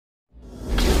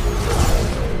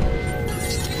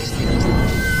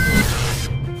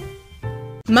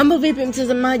Mambo vipi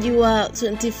mtazamaji wa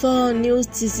 24 News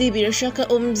TZ, bila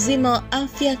shaka mzima wa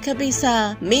afya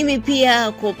kabisa. Mimi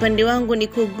pia kwa upande wangu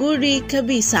niko guri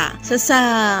kabisa.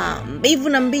 Sasa mbivu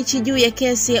na mbichi juu ya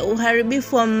kesi ya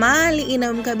uharibifu wa mali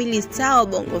inayomkabili star wa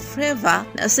Bongo Flava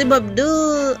Nasibu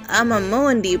Abdul ama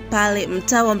Mondi pale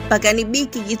mtaa wa Mpakani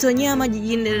Biki Gitonyama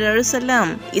jijini Dar es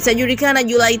Salaam itajulikana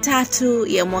Julai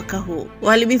 3 ya mwaka huu.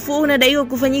 Uharibifu unadaiwa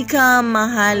kufanyika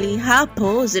mahali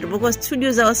hapo zilipokuwa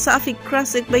studio za Wasafi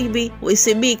Classic Baby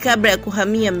WCB kabla ya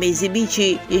kuhamia Mbezi Beach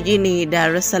jijini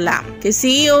Dar es Salaam. Kesi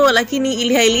hiyo lakini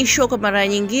ilihailishwa kwa mara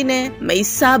nyingine Mei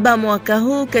 7 mwaka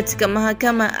huu katika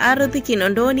mahakama ardhi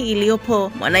Kinondoni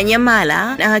iliyopo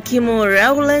Mwananyamala na hakimu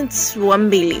Rowland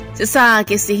Wambili. Sasa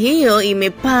kesi hiyo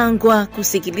imepangwa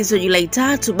kusikilizwa Julai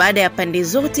 3 baada ya pande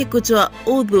zote kutoa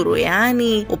udhuru,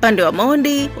 yani upande wa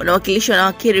Mondi unawakilishwa na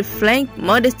wakili Frank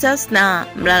Modestus na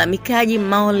mlalamikaji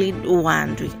Maulid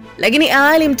Wandwi. Lakini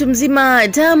awali mtu mzima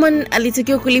Diamond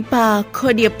alitakiwa kulipa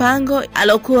kodi ya pango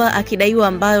alokuwa akidaiwa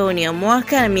ambayo ni ya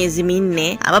mwaka na miezi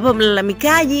 4, ambapo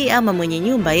mlalamikaji ama mwenye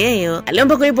nyumba yeye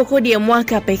aliomba kulipa kodi ya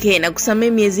mwaka pekee na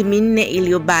kusamehe miezi 4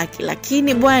 iliyobaki.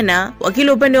 Lakini bwana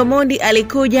wakili upande wa Mondi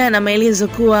alikuja na maelezo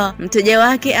kuwa mteja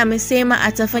wake amesema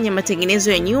atafanya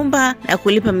matengenezo ya nyumba na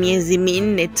kulipa miezi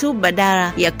 4 tu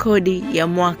badala ya kodi ya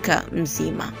mwaka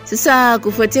mzima. Sasa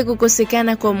kufuatia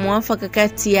kukosekana kwa mwafaka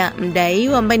kati ya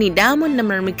mdaiwa ambaye ni Diamond na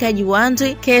mlalamikaji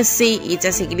Wandwi, kesi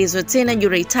itasikilizwa tena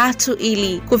Julai 3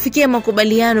 ili kufikia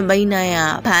makubaliano baina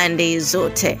ya pande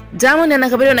zote. Diamond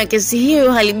anakabiliwa na kesi hiyo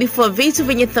uharibifu wa vitu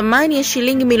vyenye thamani ya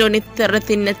shilingi milioni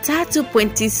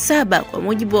 33.7 kwa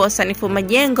mujibu wa wasanifu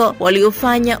majengo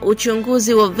waliofanya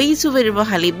uchunguzi wa vitu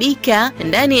vilivyoharibika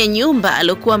ndani ya nyumba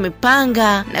aliyokuwa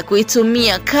amepanga na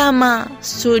kuitumia kama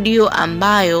studio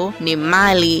ambayo ni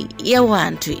mali ya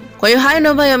Wandwi. Kwa hiyo hayo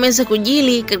ndio ambayo yameweza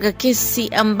kujili katika kesi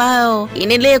ambayo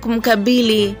inaendelea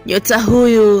kumkabili nyota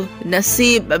huyu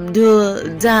Nasibu Abdul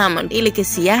Diamond. Ile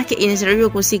kesi yake inatarajiwa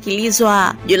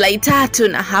kusikilizwa Julai 3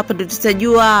 na hapa ndo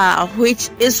tutajua which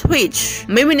is which.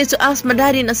 Mimi ni Asma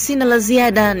Dadi na sina la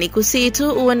ziada, ni kusihi tu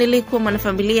uendelee kuwa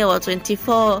mwanafamilia wa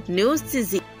 24 News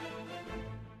TZ.